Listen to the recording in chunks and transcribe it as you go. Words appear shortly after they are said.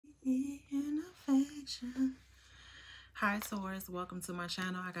and affection. Hi Taurus, welcome to my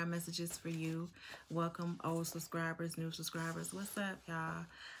channel. I got messages for you. Welcome old subscribers, new subscribers. What's up, y'all?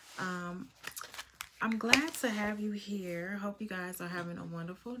 I'm glad to have you here. Hope you guys are having a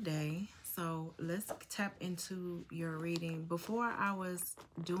wonderful day. So let's tap into your reading. Before I was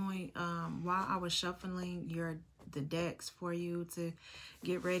doing, while I was shuffling the decks for you to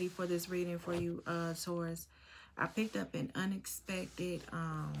get ready for this reading for you, Taurus, I picked up an unexpected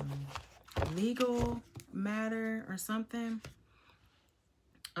legal matter or something.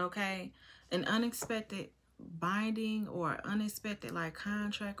 Okay, an unexpected binding or unexpected like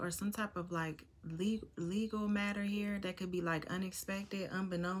contract or some type of like legal matter here that could be like unexpected,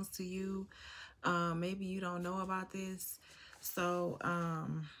 unbeknownst to you. Maybe you don't know about this. So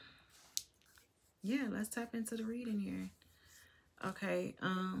yeah, let's tap into the reading here. Okay,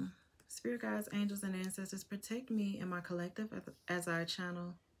 spirit guides, angels, and ancestors, protect me and my collective as I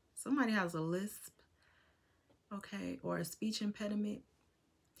channel. Somebody has a lisp, okay, or a speech impediment.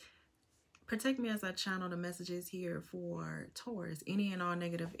 Protect me as I channel the messages here for Taurus. Any and all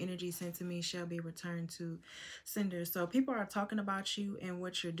negative energy sent to me shall be returned to sender. So people are talking about you and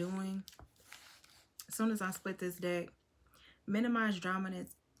what you're doing. As soon as I split this deck, minimize drama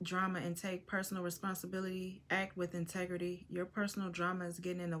and take personal responsibility. Act with integrity. Your personal drama is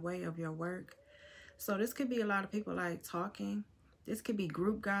getting in the way of your work. So this could be a lot of people like talking. This could be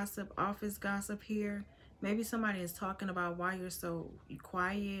group gossip, office gossip here. Maybe somebody is talking about why you're so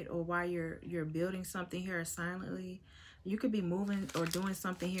quiet or why you're building something here silently. You could be moving or doing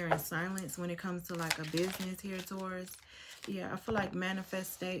something here in silence when it comes to like a business here, Taurus. Yeah, I feel like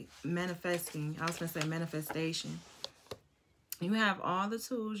manifesting. I was going to say manifestation. You have all the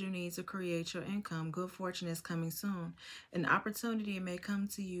tools you need to create your income. Good fortune is coming soon. An opportunity may come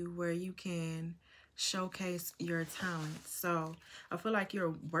to you where you can showcase your talent. So I feel like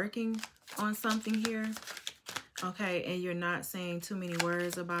you're working on something here, okay, and you're not saying too many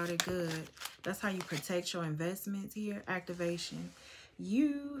words about it. Good. That's how you protect your investments here. Activation.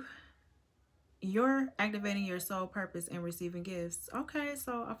 You're activating your soul purpose and receiving gifts. Okay,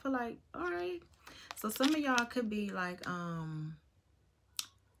 so I feel like, all right, so some of y'all could be like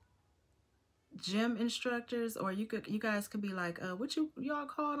gym instructors, or you guys could be like what y'all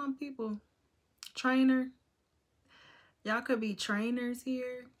call them people, trainer. Y'all could be trainers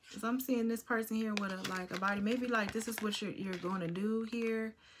here, because I'm seeing this person here with a body. Maybe like this is what you're going to do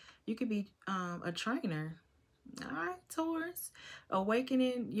here. You could be a trainer. All right, Taurus.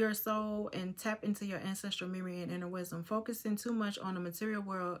 Awakening your soul and tap into your ancestral memory and inner wisdom. Focusing too much on the material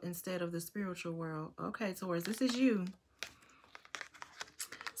world instead of the spiritual world. Okay, Taurus, this is you.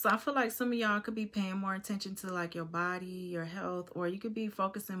 So I feel like some of y'all could be paying more attention to like your body, your health, or you could be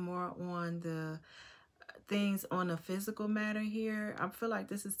focusing more on the things on the physical matter here. I feel like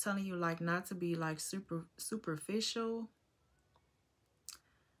this is telling you like not to be like superficial.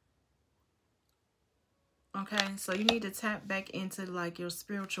 Okay, so you need to tap back into like your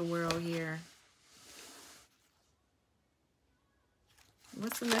spiritual world here.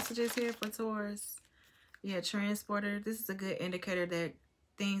 What's the messages here for Taurus? Yeah, transporter. This is a good indicator that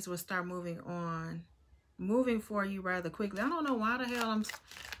things will start moving for you rather quickly. I don't know why the hell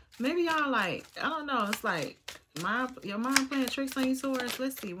maybe y'all like, I don't know, it's like your mind playing tricks on you, Taurus.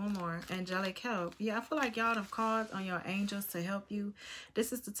 Let's see, one more. Angelic help. Yeah, I feel like y'all have called on your angels to help you.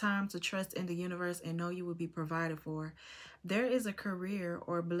 This is the time to trust in the universe and know you will be provided for. There is a career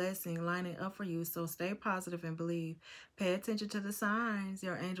or blessing lining up for you, so stay positive and believe. Pay attention to the signs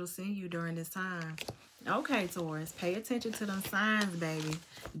your angels send you during this time. Okay, Taurus, pay attention to them signs, baby.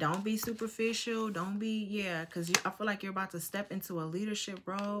 Don't be superficial. Don't be, yeah, because I feel like you're about to step into a leadership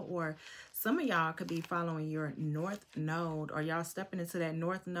role, or some of y'all could be following your North Node, or y'all stepping into that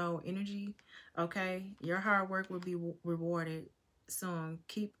North Node energy, okay? Your hard work will be rewarded soon.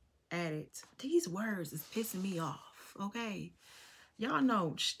 Keep at it. These words is pissing me off, okay? Y'all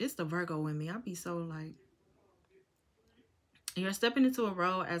know, it's the Virgo in me. I be so like, you're stepping into a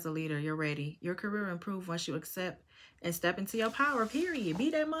role as a leader. You're ready. Your career will improve once you accept and step into your power, period. Be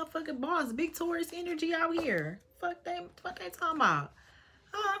that motherfucking boss. Big Taurus energy out here. Fuck they talking about.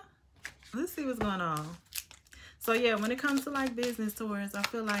 Huh? Let's see what's going on. So yeah, when it comes to like business, Taurus, I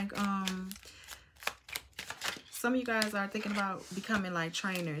feel like some of you guys are thinking about becoming like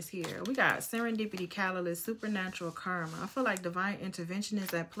trainers here. We got serendipity, catalyst, supernatural karma. I feel like divine intervention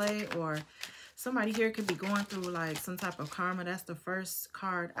is at play, or somebody here could be going through like some type of karma. That's the first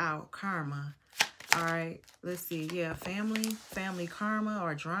card out, karma. All right, let's see. Yeah, family karma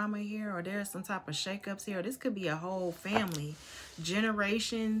or drama here, or there's some type of shakeups here. This could be a whole family,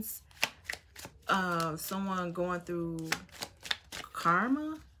 generations of someone going through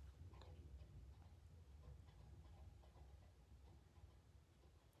karma.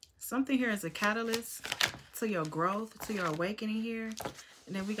 Something here is a catalyst to your growth, to your awakening here.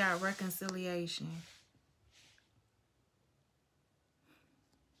 And then we got reconciliation.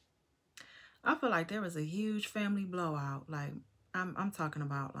 I feel like there was a huge family blowout. Like, I'm talking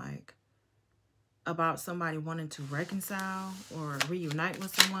about, like, about somebody wanting to reconcile or reunite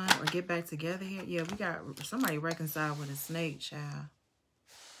with someone or get back together here. Yeah, we got somebody reconciled with a snake, child.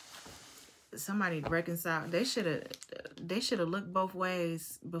 Somebody reconciled. They should have looked both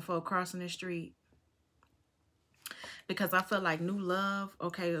ways before crossing the street. Because I felt like new love.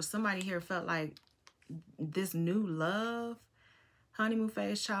 Okay, if somebody here felt like this new love, honeymoon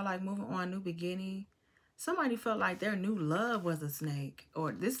phase, childlike, moving on, new beginning. Somebody felt like their new love was a snake.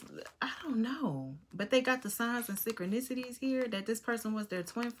 Or this, I don't know. But they got the signs and synchronicities here that this person was their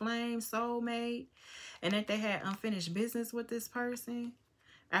twin flame, soulmate. And that they had unfinished business with this person.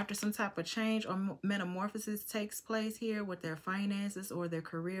 After some type of change or metamorphosis takes place here with their finances or their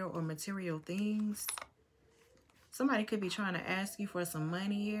career or material things. Somebody could be trying to ask you for some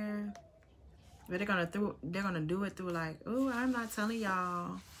money here. But they're gonna do it through like, oh, I'm not telling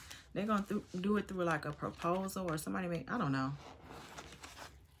y'all. They're gonna do it through like a proposal or somebody I don't know.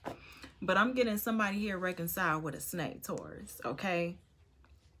 But I'm getting somebody here reconciled with a snake, Taurus. Okay.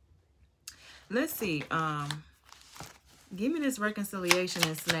 Let's see. Give me this reconciliation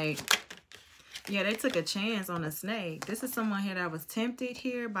and snake. Yeah, they took a chance on a snake. This is someone here that was tempted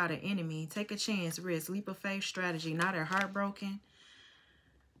here by the enemy. Take a chance, risk, leap of faith strategy. Now they're heartbroken.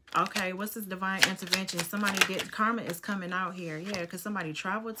 Okay, what's this divine intervention? Somebody karma is coming out here. Yeah, because somebody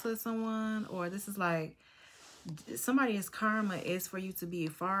traveled to someone, or this is like somebody's karma is for you to be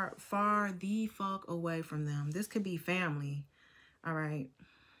far the fuck away from them. This could be family. All right.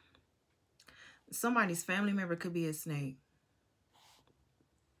 Somebody's family member could be a snake.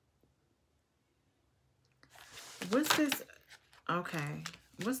 What's this? Okay.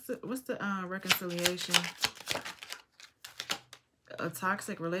 What's the reconciliation? A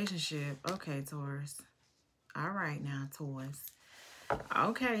toxic relationship. Okay, Taurus. All right now, Taurus.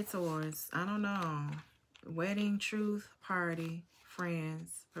 Okay, Taurus. I don't know. Wedding, truth, party,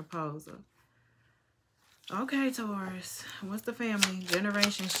 friends, proposal. Okay, Taurus. What's the family?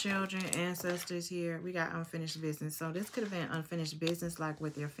 Generations, children, ancestors here. We got unfinished business. So this could have been unfinished business like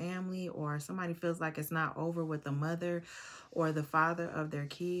with your family, or somebody feels like it's not over with the mother or the father of their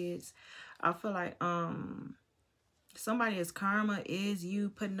kids. I feel like somebody's karma is you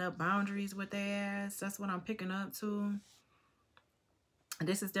putting up boundaries with their ass. That's what I'm picking up to.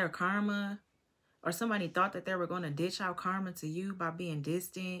 This is their karma. Or somebody thought that they were going to ditch out karma to you by being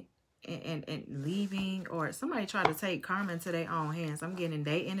distant and leaving. Or somebody tried to take karma into their own hands. I'm getting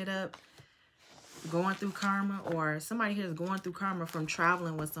they ended up going through karma. Or somebody here is going through karma from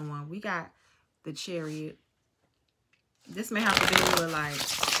traveling with someone. We got the Chariot. This may have to do with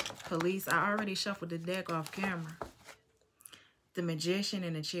like police. I already shuffled the deck off camera. The Magician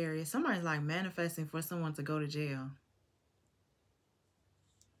and the Chariot. Somebody's like manifesting for someone to go to jail.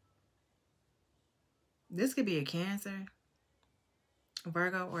 This could be a Cancer,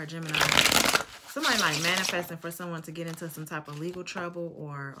 Virgo, or a Gemini. Somebody like manifesting for someone to get into some type of legal trouble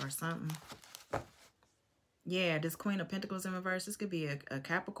or something. Yeah, this Queen of Pentacles in reverse. This could be a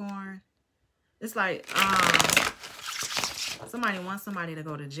Capricorn. It's like somebody wants somebody to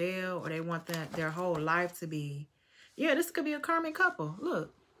go to jail, or they want their whole life to be. Yeah, this could be a karmic couple.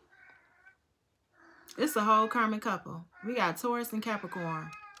 Look. It's a whole karmic couple. We got Taurus and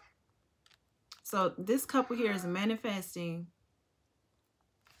Capricorn. So this couple here is manifesting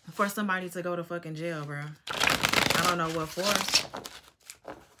for somebody to go to fucking jail, bro. I don't know what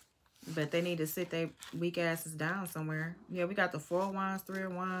for. But they need to sit their weak asses down somewhere. Yeah, we got the 4 of Wands, 3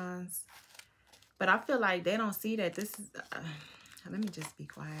 of Wands. But I feel like they don't see that this is... let me just be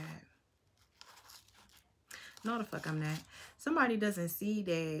quiet. No, the fuck I'm not. Somebody doesn't see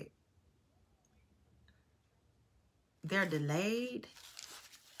that they're delayed.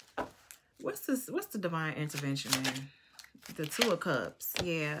 What's this? What's the divine intervention, man? The 2 of Cups.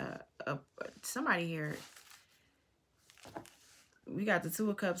 Yeah. Somebody here. We got the 2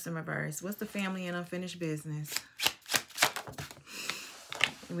 of Cups in reverse. What's the family and unfinished business?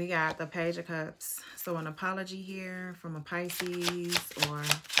 We got the Page of Cups. So an apology here from a Pisces, or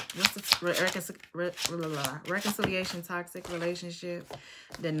what's the reconciliation, toxic relationship,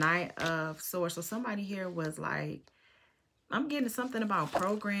 the Knight of Swords. So somebody here was like, I'm getting something about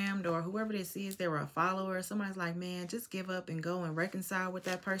programmed, or whoever this is, they were a follower. Somebody's like, man, just give up and go and reconcile with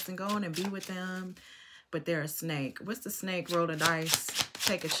that person. Go on and be with them. But they're a snake. What's the snake? Roll the dice.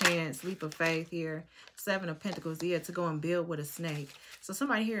 take a chance, leap of faith here. 7 of Pentacles, yeah, to go and build with a snake. So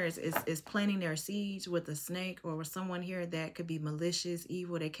somebody here is planting their seeds with a snake, or with someone here that could be malicious,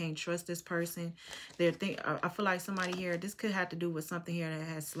 evil. They can't trust this person. I feel like somebody here, this could have to do with something here that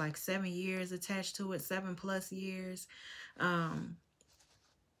has like 7 years attached to it, 7+ years. I'm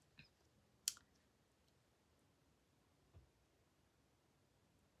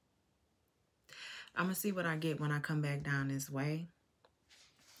going to see what I get when I come back down this way.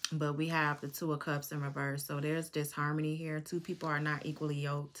 But we have the 2 of Cups in reverse. So there's disharmony here. 2 people are not equally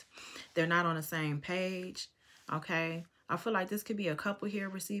yoked. They're not on the same page. Okay. I feel like this could be a couple here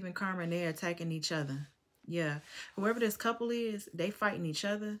receiving karma and they're attacking each other. Yeah. Whoever this couple is, they fighting each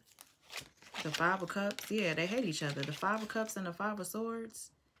other. The 5 of Cups. Yeah, they hate each other. The 5 of Cups and the 5 of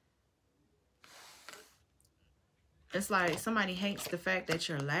Swords. It's like somebody hates the fact that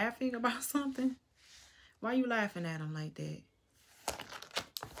you're laughing about something. Why are you laughing at them like that?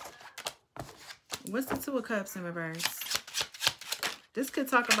 What's the 2 of Cups in reverse? This could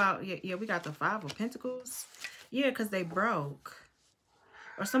talk about, yeah, we got the 5 of Pentacles. Yeah, because they broke.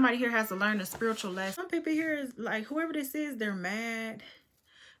 Or somebody here has to learn a spiritual lesson. Some people here is like, whoever this is, they're mad.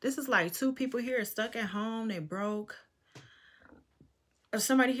 This is like 2 people here are stuck at home. They broke. Or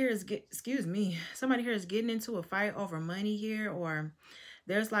somebody here is, somebody here is getting into a fight over money here. Or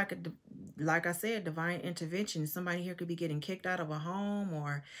there's like I said, divine intervention. Somebody here could be getting kicked out of a home,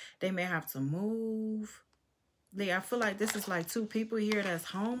 or they may have to move. I feel like this is like 2 people here that's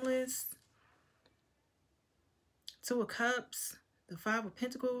homeless. 2 of Cups, the 5 of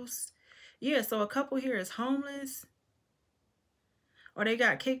Pentacles. Yeah, so a couple here is homeless, or they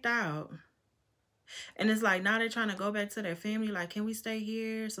got kicked out. And it's like now they're trying to go back to their family. Like, can we stay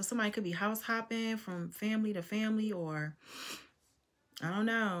here? So somebody could be house hopping from family to family, or I don't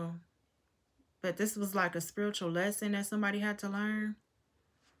know. But this was like a spiritual lesson that somebody had to learn.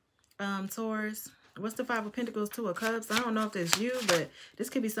 Taurus. What's the 5 of Pentacles, 2 of Cups? I don't know if that's you, but this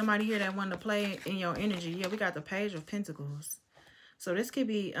could be somebody here that wanted to play in your energy. Yeah, we got the Page of Pentacles. So this could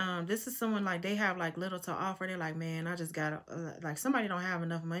be, this is someone like they have like little to offer. They're like, man, I just got to, like somebody don't have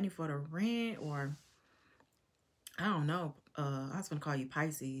enough money for the rent, or I don't know. I was going to call you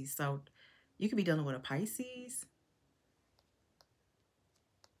Pisces. So you could be dealing with a Pisces.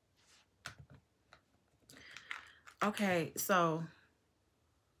 Okay, so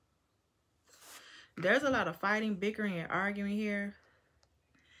there's a lot of fighting, bickering, and arguing here.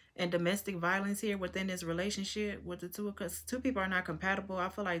 And domestic violence here within this relationship with the 2 of Cups. 2 people are not compatible. I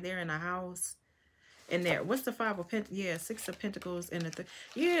feel like they're in a house. And there, what's the 5 of Pentacles? Yeah, 6 of Pentacles and the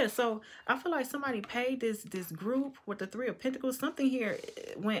yeah. So I feel like somebody paid this group with the 3 of Pentacles. Something here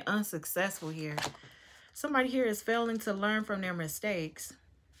went unsuccessful here. Somebody here is failing to learn from their mistakes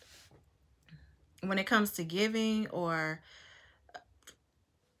when it comes to giving, or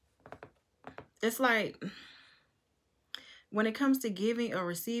it's like when it comes to giving or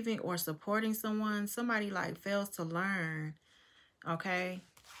receiving or supporting someone, somebody like fails to learn. Okay.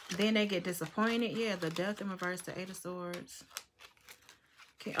 Then they get disappointed. Yeah, the Death in reverse, the 8 of Swords.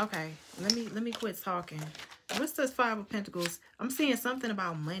 Okay. Let me quit talking. What's this 5 of Pentacles? I'm seeing something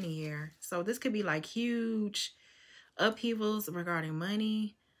about money here. So this could be like huge upheavals regarding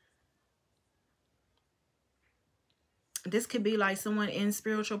money. This could be like someone in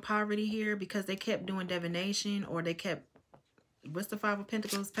spiritual poverty here because they kept doing divination, or they kept, what's the 5 of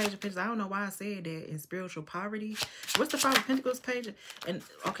Pentacles, Page of Pentacles? I don't know why I said that, in spiritual poverty. What's the 5 of Pentacles, Page? And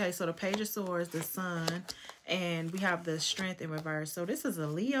okay, so the Page of Swords, the Sun, and we have the Strength in reverse. So this is a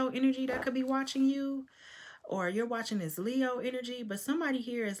Leo energy that could be watching you, or you're watching this Leo energy. But somebody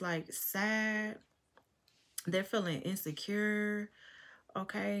here is like sad. They're feeling insecure.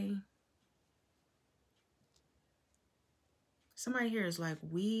 Okay. Somebody here is like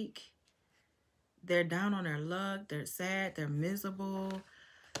weak. They're down on their luck. They're sad. They're miserable.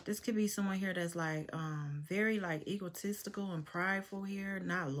 This could be someone here that's like very like egotistical and prideful here.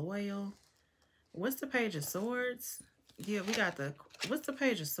 Not loyal. What's the Page of Swords? Yeah, we got the, what's the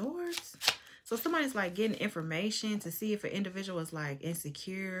Page of Swords? So somebody's like getting information to see if an individual is like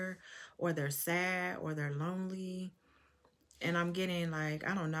insecure, or they're sad, or they're lonely. And I'm getting like,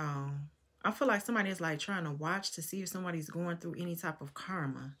 I don't know. I feel like somebody is like trying to watch to see if somebody's going through any type of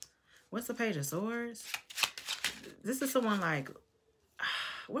karma. What's the Page of Swords? This is someone like,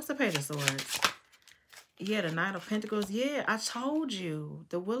 what's the Page of Swords? Yeah, the Knight of Pentacles. Yeah, I told you.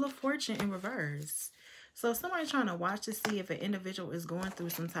 The Wheel of Fortune in reverse. So somebody's trying to watch to see if an individual is going through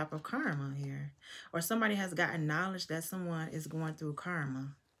some type of karma here. Or somebody has gotten knowledge that someone is going through karma.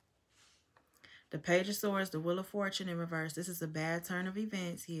 The Page of Swords, the Wheel of Fortune in reverse. This is a bad turn of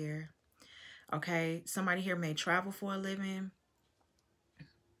events here. Okay, somebody here may travel for a living.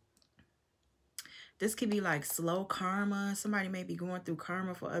 This could be like slow karma. Somebody may be going through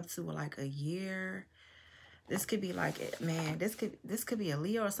karma for up to like a year. This could be like, man, this could be a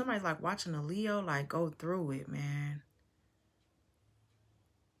Leo, or somebody's like watching a Leo like go through it, man.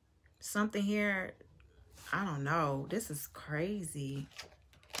 Something here, I don't know. This is crazy.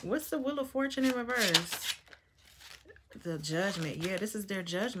 What's the Wheel of Fortune in reverse? The Judgment. Yeah, this is their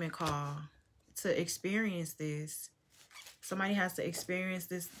judgment call to experience this. Somebody has to experience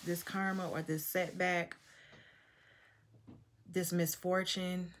this karma or this setback, this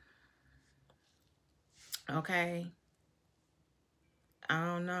misfortune. Okay. I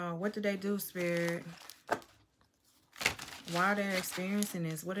don't know. What did they do, Spirit? Why they're experiencing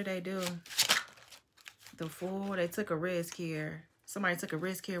this? What did they do? The Fool. They took a risk here. Somebody took a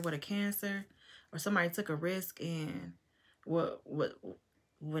risk here with a Cancer, or somebody took a risk in what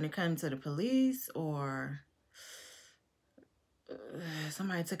when it comes to the police, or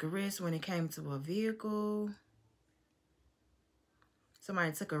somebody took a risk when it came to a vehicle.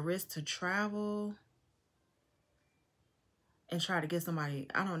 Somebody took a risk to travel and try to get somebody,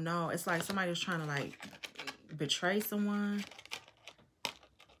 I don't know. It's like somebody was trying to like betray someone,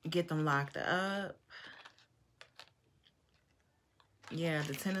 get them locked up. Yeah,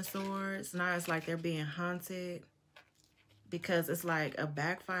 the Ten of Swords. Now it's like they're being haunted because it's like a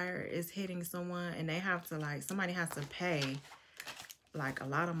backfire is hitting someone, and they have to like, somebody has to pay like a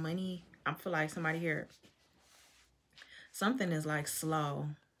lot of money. I feel like somebody here, something is like slow.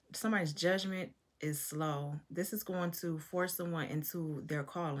 Somebody's judgment is slow. This is going to force someone into their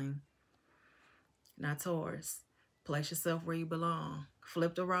calling. Now, Taurus, place yourself where you belong.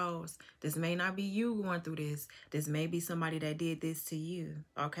 Flip the roles. This may not be you going through this. This may be somebody that did this to you,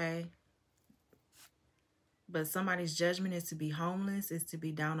 okay? But somebody's judgment is to be homeless, is to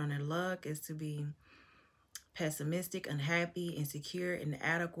be down on their luck, is to be pessimistic, unhappy, insecure,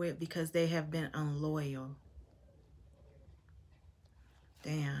 inadequate because they have been unloyal.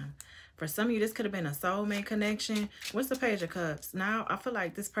 Damn. For some of you, this could have been a soulmate connection. What's the Page of Cups? Now, I feel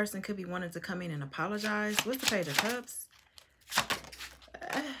like this person could be wanting to come in and apologize. What's the Page of Cups?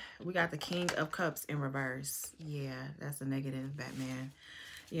 We got the King of Cups in reverse. Yeah, that's a negative, Batman.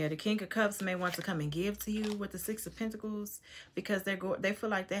 Yeah, the King of Cups may want to come and give to you with the Six of Pentacles because they feel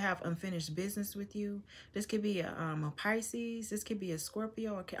like they have unfinished business with you. This could be a Pisces. This could be a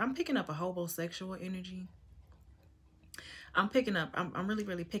Scorpio. I'm picking up a homosexual energy. I'm really,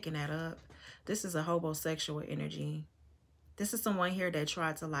 really picking that up. This is a homosexual energy. This is someone here that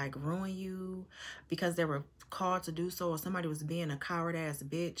tried to like ruin you because they were called to do so, or somebody was being a coward ass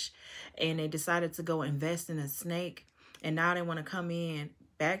bitch and they decided to go invest in a snake, and now they want to come in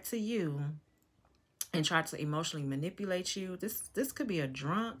back to you and try to emotionally manipulate you. This could be a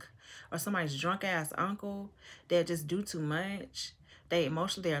drunk or somebody's drunk ass uncle that just do too much. They're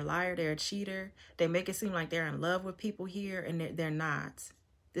a liar, they're a cheater. They make it seem like they're in love with people here, and they're not.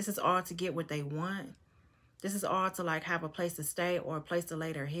 This is all to get what they want. This is all to like have a place to stay or a place to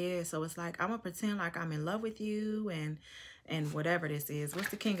lay their head. So it's like, I'm gonna pretend like I'm in love with you and whatever this is. What's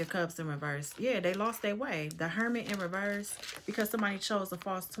the King of Cups in reverse? Yeah, they lost their way. The Hermit in reverse because somebody chose a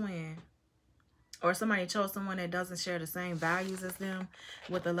false twin. Or somebody chose someone that doesn't share the same values as them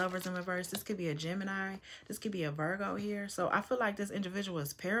with the Lovers in reverse. This could be a Gemini. This could be a Virgo here. So I feel like this individual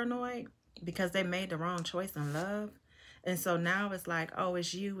is paranoid because they made the wrong choice in love. And so now it's like, oh,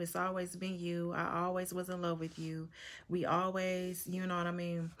 it's you. It's always been you. I always was in love with you. We always, you know what I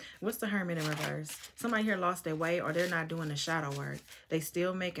mean? What's the Hermit in reverse? Somebody here lost their way, or they're not doing the shadow work. They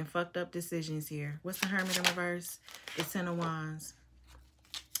still making fucked up decisions here. What's the Hermit in reverse? The Ten of Wands.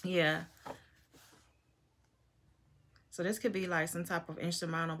 Yeah. So this could be like some type of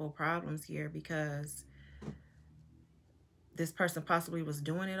insurmountable problems here because this person possibly was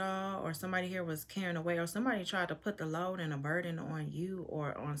doing it all, or somebody here was carrying away, or somebody tried to put the load and a burden on you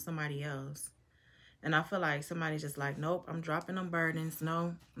or on somebody else. And I feel like somebody's just like, nope, I'm dropping them burdens.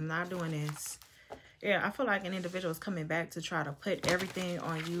 No, I'm not doing this. Yeah, I feel like an individual is coming back to try to put everything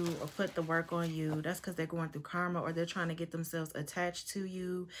on you or put the work on you. That's because they're going through karma, or they're trying to get themselves attached to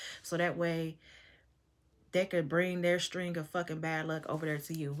you so that way they could bring their string of fucking bad luck over there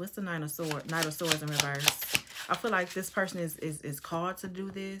to you. What's the Knight of Swords? Knight of Swords in reverse. I feel like this person is called to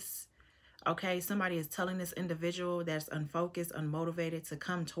do this. Okay, somebody is telling this individual that's unfocused, unmotivated to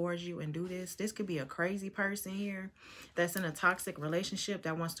come towards you and do this. This could be a crazy person here that's in a toxic relationship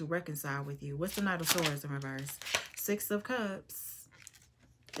that wants to reconcile with you. What's the Knight of Swords in reverse? Six of Cups.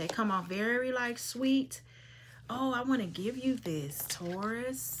 They come off very like sweet. Oh, I want to give you this,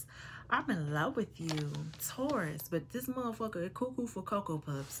 Taurus. I'm in love with you, Taurus. But this motherfucker is cuckoo for Cocoa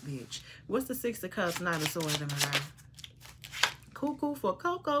Puffs, bitch. What's the Six of Cups, Knight of Swords in reverse? cuckoo for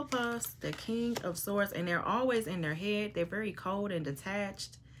Cocoa Puffs, the King of Swords, and they're always in their head. They're very cold and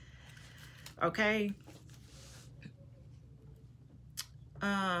detached. Okay.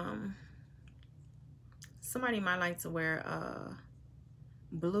 Somebody might like to wear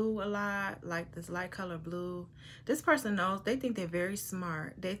blue a lot, like this light color blue. This person knows, they think they're very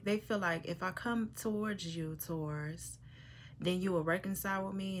smart. They feel like if I come towards you, Taurus, then you will reconcile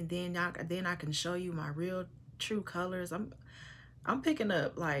with me, and then I can show you my real true colors. I'm picking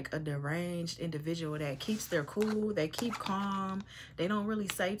up like a deranged individual that keeps their cool, they keep calm, they don't really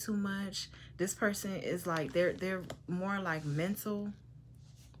say too much. This person is like they're more like mental.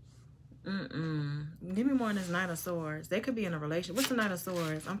 Give me more on this Knight of Swords. They could be in a relationship. What's the Knight of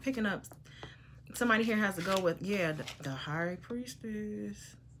Swords? I'm picking up somebody here has to go with, yeah, the High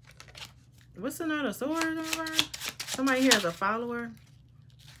Priestess. What's the Knight of Swords? Somebody here is a follower.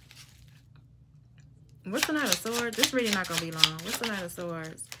 What's the Knight of Swords? This reading not gonna be long. What's the Knight of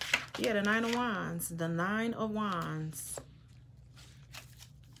Swords? Yeah, the Nine of Wands. The Nine of Wands.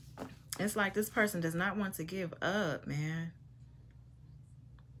 It's like this person does not want to give up, man.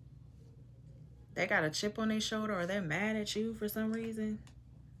 They got a chip on their shoulder, or they're mad at you for some reason.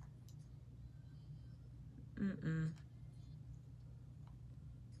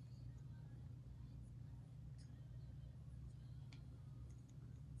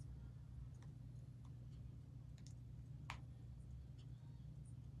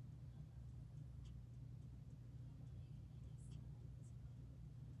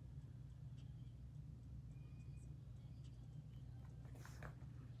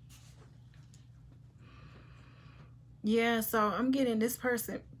 Yeah, so I'm getting this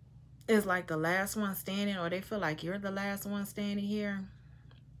person is like the last one standing, or they feel like you're the last one standing here.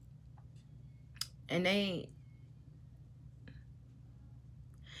 And they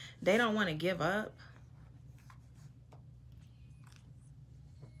don't want to give up.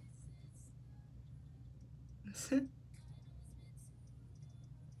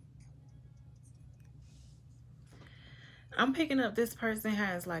 I'm picking up this person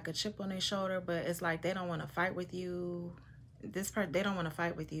has like a chip on their shoulder, but it's like they don't want to fight with you. They don't want to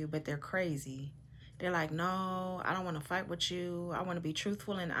fight with you, but they're crazy. They're like, no, I don't want to fight with you. I want to be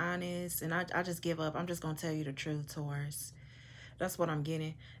truthful and honest, and I just give up. I'm just going to tell you the truth, Taurus. That's what I'm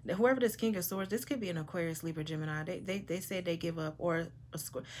getting. Whoever this King of Swords, this could be an Aquarius, Libra, Gemini. They said they give up, or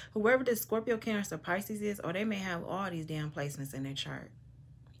whoever this Scorpio, Cancer, Pisces is, or they may have all these damn placements in their chart.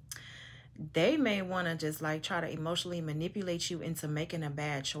 They may want to just like try to emotionally manipulate you into making a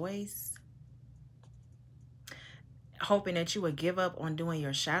bad choice, hoping that you would give up on doing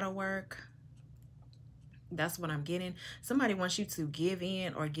your shadow work. That's what I'm getting. Somebody wants you to give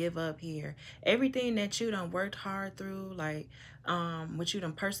in or give up here. Everything that you done worked hard through, like what you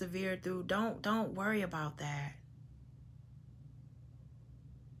done persevered through, don't worry about that.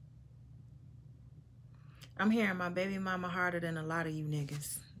 I'm hearing my baby mama harder than a lot of you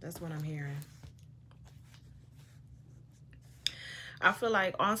niggas. That's what I'm hearing. I feel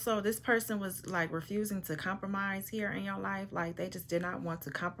like also this person was like refusing to compromise here in your life. Like they just did not want to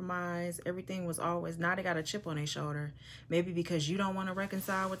compromise. Everything was always, now they got a chip on their shoulder. Maybe because you don't want to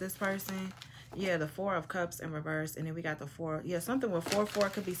reconcile with this person. Yeah, the Four of Cups in reverse. And then we got the Four. Yeah, something with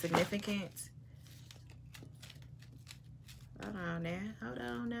 4-4 could be significant. Hold on now. Hold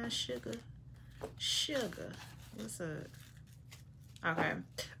on now, sugar. Sugar. What's up? Okay.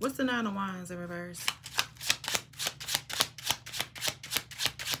 What's the Nine of Wands in reverse?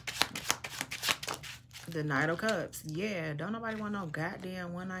 The Knight of Cups. Yeah, don't nobody want no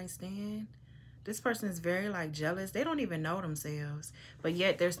goddamn one-night stand. This person is very like jealous. They don't even know themselves, but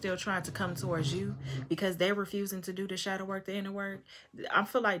yet they're still trying to come towards you because they're refusing to do the shadow work, the inner work. I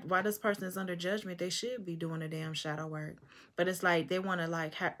feel like while this person is under judgment, they should be doing the damn shadow work. But it's like they want to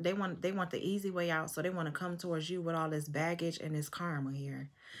like they want the easy way out, so they want to come towards you with all this baggage and this karma here.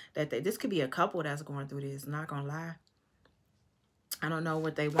 This could be a couple that's going through this. Not gonna lie. I don't know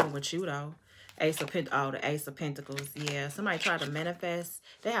what they want with you though. The Ace of Pentacles. Yeah, somebody tried to manifest.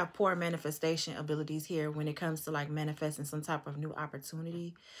 They have poor manifestation abilities here when it comes to like manifesting some type of new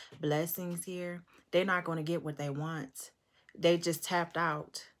opportunity, blessings here. They're not going to get what they want. They just tapped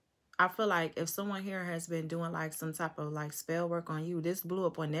out. I feel like if someone here has been doing like some type of like spell work on you, this blew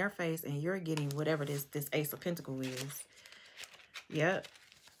up on their face and you're getting whatever this Ace of Pentacles is. Yep.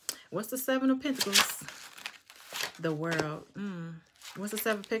 What's the Seven of Pentacles? The World. What's the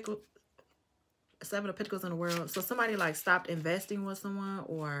Seven of Pentacles in the World? So somebody like stopped investing with someone,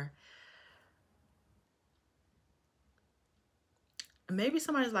 or maybe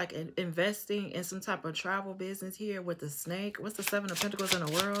somebody's like investing in some type of travel business here with the Snake. What's the Seven of Pentacles in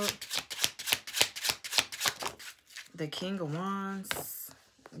the World? The King of Wands.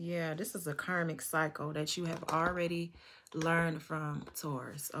 Yeah, this is a karmic cycle that you have already learned from,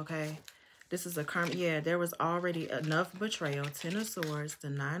 Taurus, okay? This is a karmic, yeah, there was already enough betrayal. 10 of Swords, the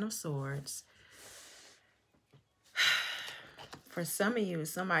 9 of Swords. For some of you,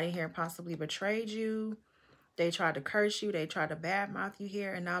 somebody here possibly betrayed you. They tried to curse you. They tried to badmouth you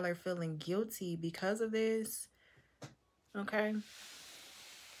here, and now they're feeling guilty because of this, okay?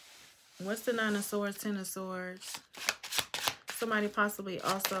 What's the 9 of Swords, 10 of Swords? Somebody possibly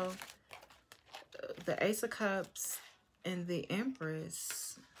also, the Ace of Cups and the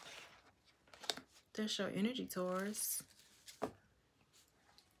Empress. That's your energy, Taurus.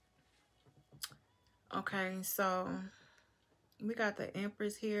 Okay, so we got the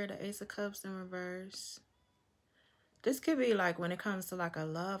Empress here, the Ace of Cups in reverse. This could be like when it comes to like a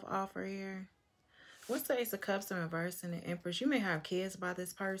love offer here. What's the Ace of Cups in reverse and the Empress? You may have kids by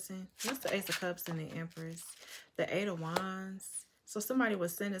this person. What's the Ace of Cups and the Empress? The 8 of Wands. So somebody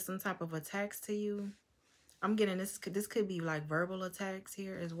was sending some type of attacks to you. I'm getting this. This could be like verbal attacks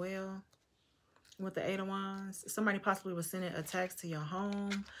here as well. With the 8 of Wands. Somebody possibly was sending attacks to your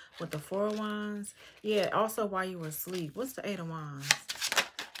home with the 4 of Wands. Yeah, also while you were asleep. What's the 8 of Wands?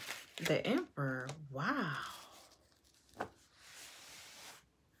 The Emperor. Wow.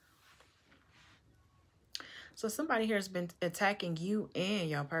 So somebody here has been attacking you and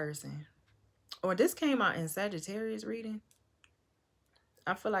your person. Or this came out in Sagittarius reading.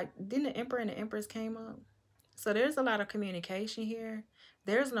 I feel like, didn't the Emperor and the Empress came up? So there's a lot of communication here.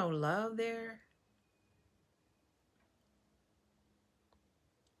 There's no love there.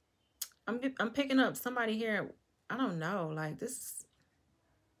 I'm picking up somebody here. I don't know. Like this.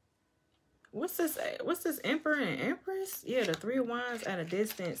 What's this? What's this? Emperor and Empress? Yeah, the 3 of Wands at a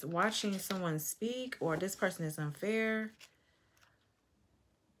distance, watching someone speak, or this person is unfair.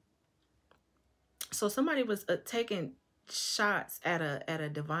 So somebody was taking shots at a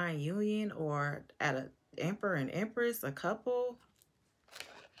divine union, or at a Emperor and Empress, a couple.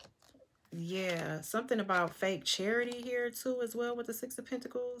 Yeah, something about fake charity here too as well with the 6 of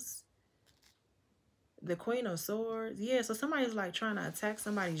Pentacles. The Queen of Swords. Yeah, so somebody's like trying to attack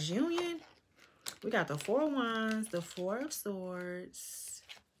somebody's union. We got the 4 of Wands, the 4 of Swords.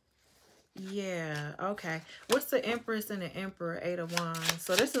 Yeah, okay. What's the Empress and the Emperor? 8 of Wands.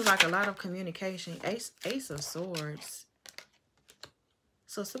 So this is like a lot of communication. Ace of Swords.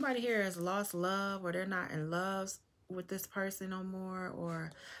 So somebody here has lost love, or they're not in love with this person no more,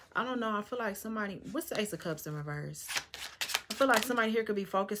 or I don't know. I feel like somebody, what's the Ace of Cups in reverse? I feel like somebody here could be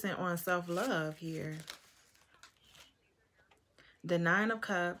focusing on self-love here. The 9 of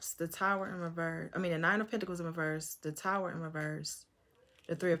Cups, the Tower in reverse. I mean, the 9 of Pentacles in reverse, the Tower in reverse,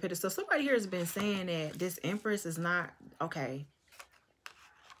 the 3 of Pentacles. So somebody here has been saying that this Empress is not okay.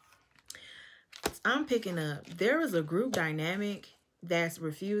 I'm picking up, there is a group dynamic that's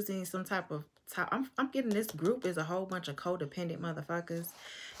refusing some type of, I'm getting this group is a whole bunch of codependent motherfuckers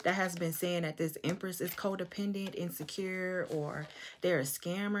that has been saying that this Empress is codependent, insecure, or they're a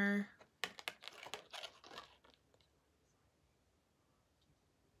scammer.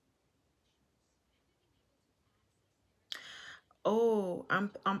 Oh, I'm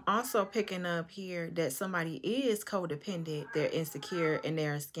also picking up here that somebody is codependent, they're insecure, and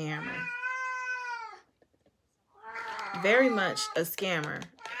they're a scammer. Very much a scammer.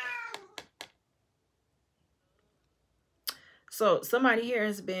 So somebody here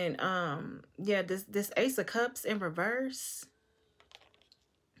has been, yeah, this Ace of Cups in reverse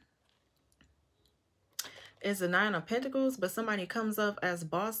is the 9 of Pentacles, but somebody comes up as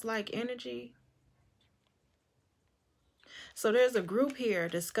boss-like energy. So there's a group here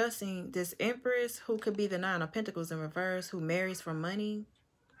discussing this Empress, who could be the 9 of Pentacles in reverse, who marries for money.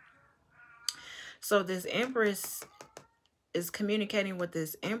 So this Empress is communicating with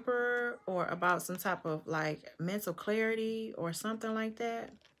this Emperor, or about some type of like mental clarity or something like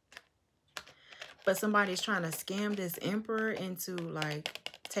that. But somebody's trying to scam this Emperor into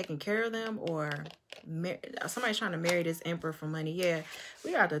like taking care of them, or somebody's trying to marry this Emperor for money. Yeah,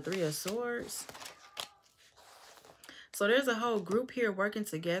 we got the 3 of Swords. So there's a whole group here working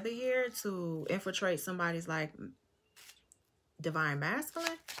together here to infiltrate somebody's like divine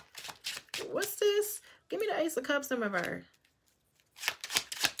masculine. What's this? Give me the Ace of Cups in reverse.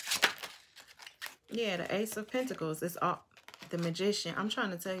 Yeah, the Ace of Pentacles. It's all the Magician. I'm trying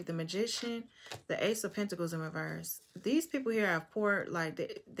to tell you, the Magician, the Ace of Pentacles in reverse. These people here have poured,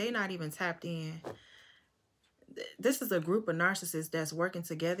 like, they not even tapped in. This is a group of narcissists that's working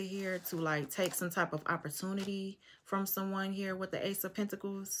together here to, like, take some type of opportunity from someone here with the Ace of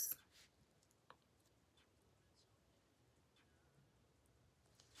Pentacles.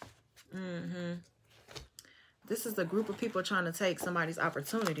 This is a group of people trying to take somebody's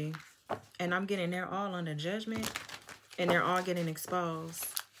opportunity. And I'm getting they're all under judgment. And they're all getting exposed.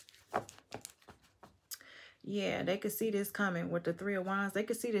 Yeah, they could see this coming with the 3 of Wands. They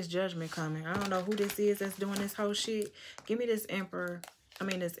could see this judgment coming. I don't know who this is that's doing this whole shit. Give me this Emperor. I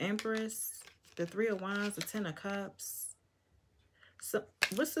mean, this Empress. The 3 of Wands. The 10 of Cups. So,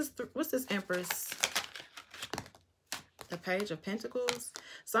 what's this Empress? The Page of Pentacles.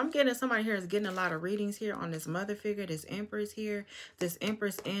 So I'm getting somebody here is getting a lot of readings here on this mother figure. This Empress here. This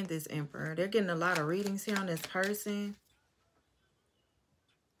Empress and this Emperor. They're getting a lot of readings here on this person.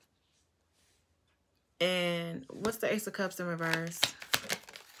 And what's the Ace of Cups in reverse?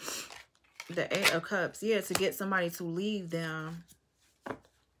 The 8 of Cups. Yeah, to get somebody to leave them.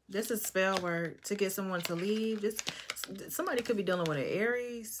 This is spell work. To get someone to leave. Somebody could be dealing with an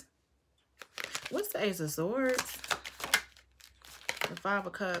Aries. What's the Ace of Swords? The 5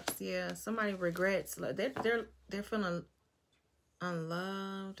 of Cups. Yeah, somebody regrets. They're feeling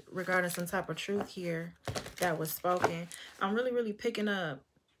unloved regarding some type of truth here that was spoken. I'm really picking up.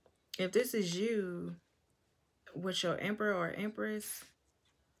 If this is you with your Emperor or Empress,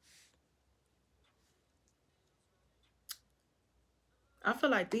 I feel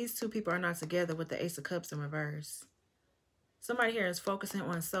like these two people are not together with the Ace of Cups in reverse. Somebody here is focusing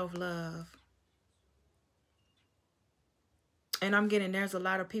on self-love. And I'm getting there's a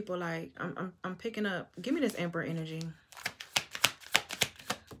lot of people like I'm picking up. Give me this Emperor energy.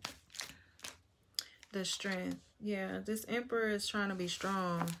 The Strength. Yeah, this Emperor is trying to be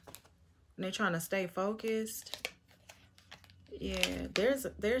strong. And they're trying to stay focused. Yeah,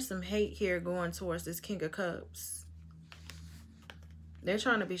 there's some hate here going towards this King of Cups. They're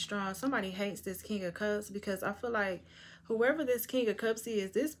trying to be strong. Somebody hates this King of Cups because I feel like whoever this King of Cups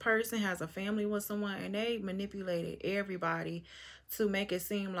is, this person has a family with someone and they manipulated everybody to make it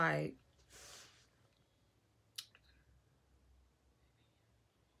seem like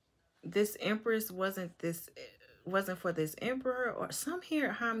this Empress wasn't for this Emperor, or some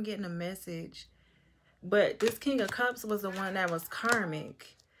here how I'm getting a message. But this King of Cups was the one that was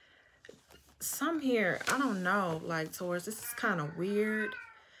karmic. Some here, I don't know, like Taurus, this is kind of weird.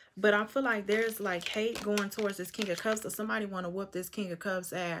 But I feel like there's like hate going towards this King of Cups. So somebody want to whoop this King of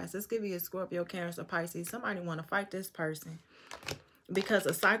Cups ass. This could be a Scorpio, Cancer, Pisces. Somebody want to fight this person. Because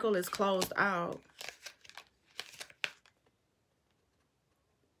a cycle is closed out.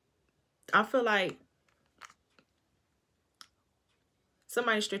 I feel like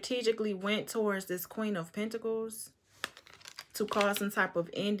somebody strategically went towards this Queen of Pentacles to cause some type of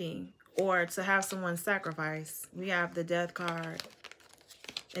ending or to have someone sacrifice. We have the Death card.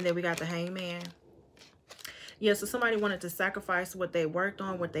 And then we got the Hangman. Yeah, so somebody wanted to sacrifice what they worked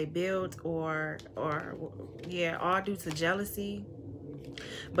on, what they built, or yeah, all due to jealousy.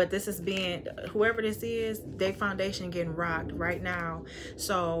 But this is being, whoever this is, their foundation getting rocked right now.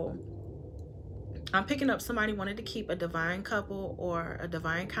 So I'm picking up somebody wanted to keep a divine couple or a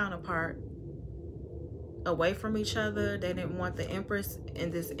divine counterpart away from each other. They didn't want the Empress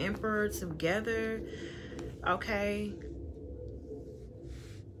and this Emperor together. Okay.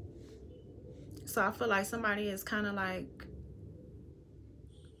 So I feel like somebody is kind of like,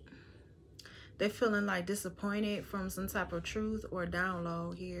 they're feeling like disappointed from some type of truth or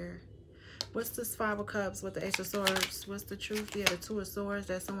download here. What's this 5 of Cups with the Ace of Swords? What's the truth? Yeah, the 2 of Swords,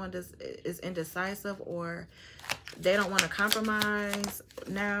 that someone is indecisive or they don't want to compromise.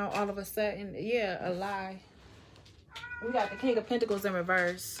 Now, all of a sudden, yeah, a lie. We got the King of Pentacles in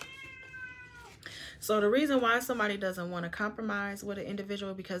reverse. So the reason why somebody doesn't want to compromise with an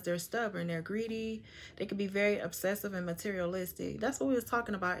individual because they're stubborn, they're greedy, they can be very obsessive and materialistic. That's what we was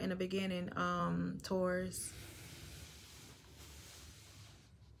talking about in the beginning, Taurus.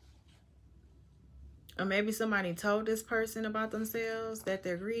 Or maybe somebody told this person about themselves that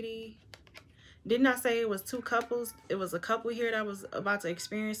they're greedy. Didn't I say it was 2 couples? It was a couple here that was about to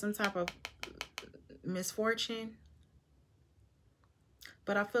experience some type of misfortune.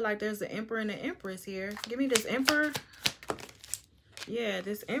 But I feel like there's an Emperor and an Empress here. Give me this Emperor. Yeah,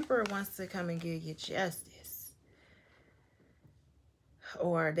 this Emperor wants to come and give you justice.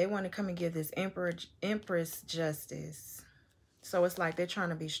 Or they want to come and give this Empress justice. So it's like they're trying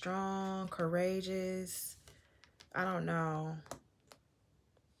to be strong, courageous. I don't know.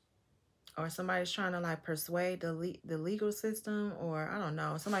 Or somebody's trying to like persuade the legal system, or I don't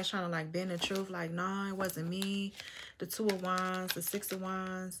know. Somebody's trying to like bend the truth, like, no, it wasn't me. The 2 of Wands, the 6 of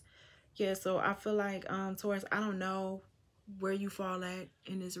Wands. Yeah, so I feel like, Taurus, I don't know where you fall at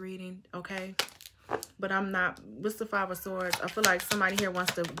in this reading, okay? But I'm not. What's the Five of Swords? I feel like somebody here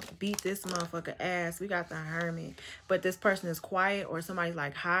wants to beat this motherfucker ass. We got the Hermit. But this person is quiet, or somebody's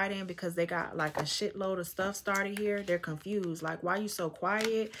like hiding because they got like a shitload of stuff started here. They're confused. Like, why you so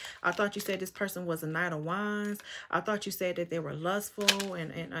quiet? I thought you said this person was a Knight of Wands. I thought you said that they were lustful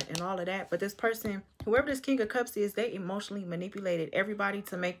and all of that. But this person, whoever this King of Cups is, they emotionally manipulated everybody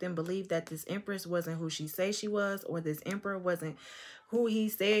to make them believe that this Empress wasn't who she said she was, or this Emperor wasn't who he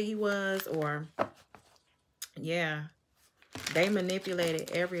said he was, or... yeah, they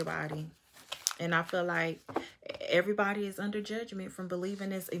manipulated everybody. And I feel like everybody is under judgment from believing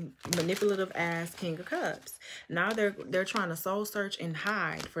this manipulative ass King of Cups. Now they're trying to soul search and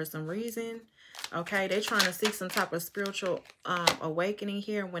hide for some reason. Okay, they're trying to seek some type of spiritual awakening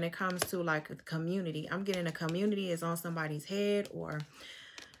here when it comes to like a community. I'm getting a community is on somebody's head, or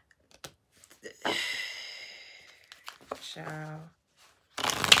child.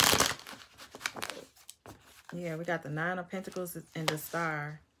 Yeah, we got the Nine of Pentacles and the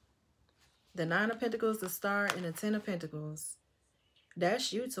Star. The Nine of Pentacles, the Star, and the Ten of Pentacles.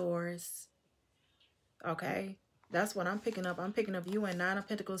 That's you, Taurus. Okay? That's what I'm picking up. I'm picking up you and Nine of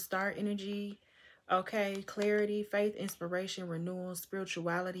Pentacles, Star energy. Okay? Clarity, faith, inspiration, renewal,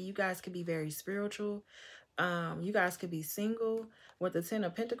 spirituality. You guys could be very spiritual. You guys could be single. With the Ten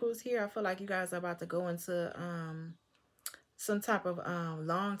of Pentacles here, I feel like you guys are about to go into some type of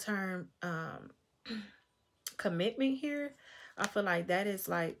long-term... commitment here. I feel like that is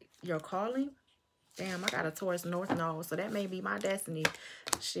like your calling. Damn, I got a Taurus North Node, so that may be my destiny.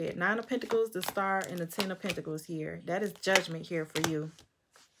 Shit, Nine of Pentacles, the Star, and the Ten of Pentacles here. That is judgment here for you.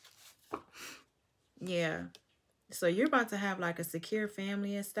 Yeah. So you're about to have like a secure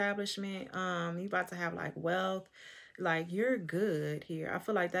family establishment. You're about to have like wealth. Like, you're good here. I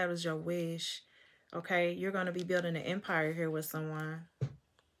feel like that was your wish. Okay, you're going to be building an empire here with someone.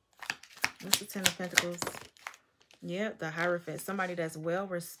 What's the Ten of Pentacles? Yep, the Hierophant. Somebody that's well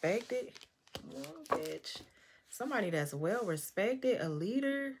respected. Oh, bitch. Somebody that's well respected. A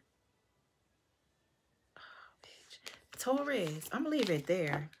leader. Oh, bitch. Taurus. I'm going to leave it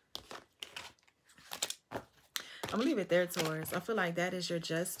there. I'm going to leave it there, Taurus. I feel like that is your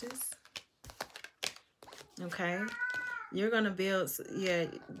justice. Okay. You're going to build. Yeah.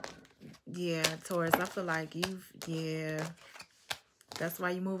 Yeah, Taurus. I feel like you've. Yeah. That's why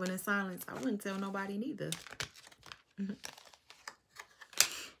you're moving in silence. I wouldn't tell nobody neither.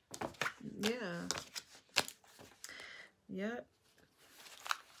 Yeah. Yep.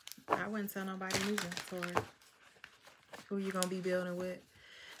 I wouldn't tell nobody neither, Taurus. Who you gonna be building with?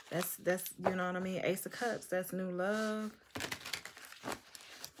 That's you know what I mean? Ace of Cups. That's new love.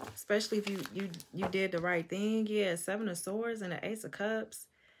 Especially if you did the right thing. Yeah, Seven of Swords and the Ace of Cups.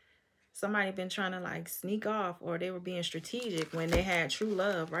 Somebody been trying to like sneak off, or they were being strategic when they had true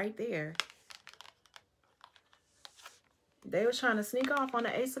love right there. They were trying to sneak off on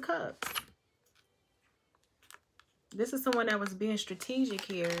the Ace of Cups. This is someone that was being strategic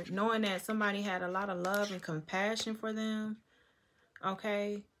here, knowing that somebody had a lot of love and compassion for them.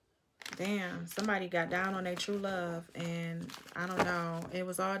 Okay. Damn, somebody got down on their true love, and I don't know. It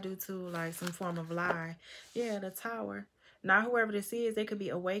was all due to like some form of lie. Yeah, the Tower. Now, whoever this is, they could be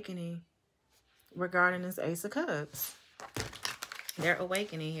awakening regarding this Ace of Cups. They're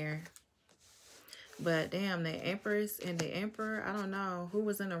awakening here. But damn, the Empress and the Emperor, I don't know who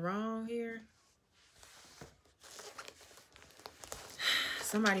was in the wrong here.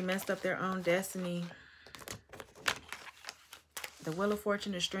 Somebody messed up their own destiny. The Wheel of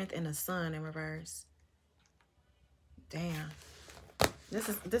Fortune, the Strength, and the Sun in reverse. Damn.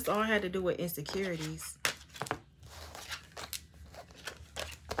 This all had to do with insecurities.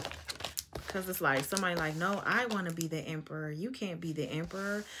 Because it's like somebody like, no, I want to be the Emperor. You can't be the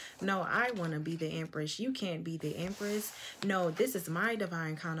Emperor. No, I want to be the Empress. You can't be the Empress. No, this is my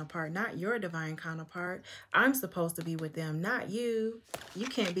divine counterpart, not your divine counterpart. I'm supposed to be with them, not you. You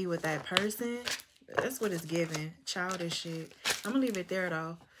can't be with that person. That's what it's giving. Childish shit. I'm going to leave it there,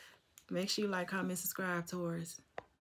 though. Make sure you like, comment, subscribe, Taurus.